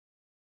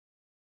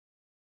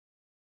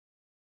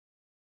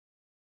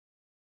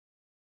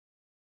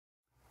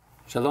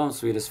Shalom,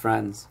 sweetest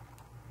friends.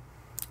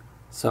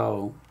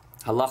 So,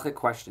 halacha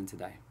question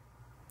today.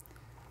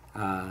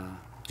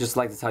 Just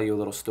like to tell you a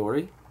little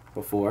story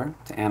before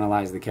to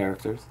analyze the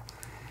characters.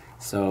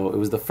 So, it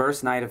was the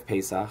first night of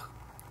Pesach,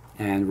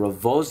 and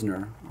Rav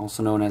Vosner,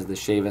 also known as the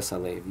Sheves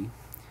Halevi,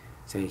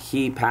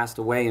 he passed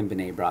away in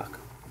Bnei Brak.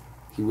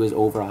 He was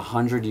over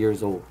 100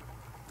 years old.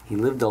 He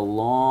lived a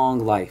long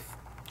life,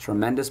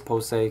 tremendous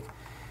posek.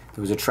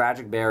 There was a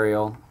tragic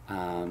burial.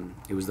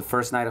 It was the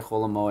first night of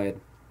Chol HaMoed,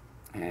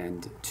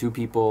 and two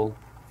people,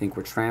 I think,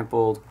 were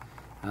trampled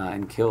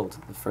and killed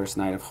the first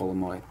night of Chol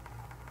HaMoed.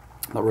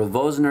 But Rav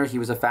Vosner, he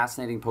was a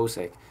fascinating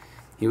posek.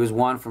 He was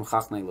one from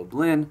Chachmei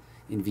Lublin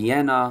in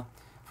Vienna.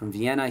 From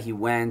Vienna, he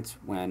went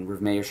when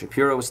Rav Meir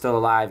Shapiro was still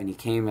alive, and he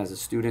came as a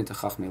student to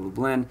Chachmei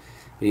Lublin.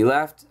 But he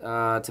left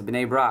to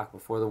Bnei Brak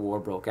before the war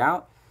broke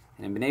out.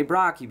 And in Bnei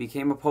Brak, he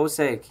became a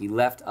posek. He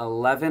left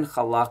 11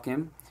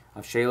 chalakim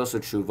of Shelos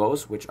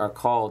Utshuvos, which are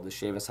called the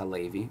Sheves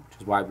Halevi,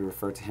 which is why we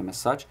refer to him as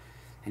such.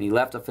 And he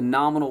left a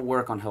phenomenal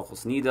work on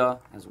Hilchos Nida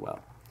as well.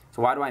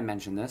 So why do I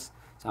mention this?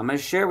 So I'm going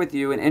to share with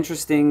you an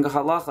interesting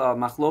halacha,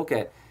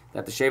 machloket,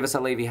 that the Sheves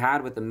Halevi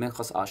had with the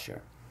Minchas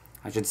Asher.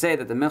 I should say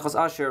that the Minchas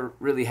Asher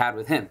really had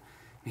with him,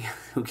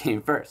 who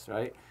came first,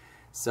 right?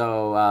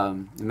 So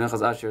the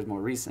Minchas Asher is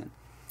more recent.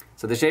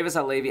 So the Sheves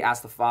Halevi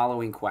asked the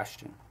following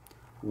question.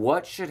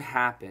 What should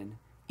happen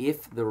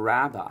if the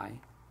rabbi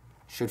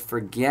should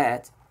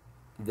forget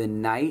the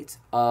night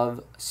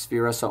of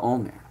Sfiras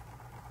HaOmer?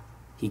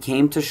 He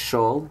came to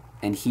Shul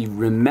and he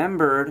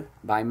remembered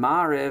by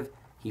Mariv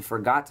he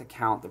forgot to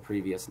count the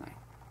previous night.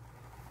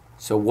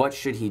 So what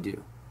should he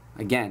do?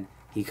 Again,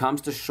 he comes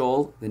to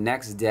Shul the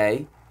next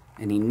day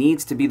and he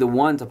needs to be the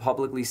one to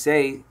publicly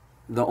say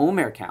the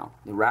Omer count.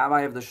 The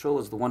rabbi of the Shul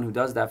is the one who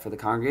does that for the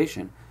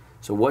congregation.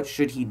 So what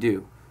should he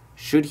do?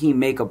 Should he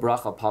make a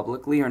bracha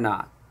publicly or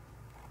not?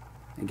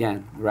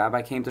 Again, the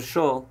rabbi came to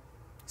Shul,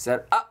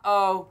 said,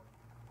 uh-oh,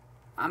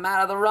 I'm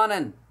out of the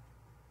running.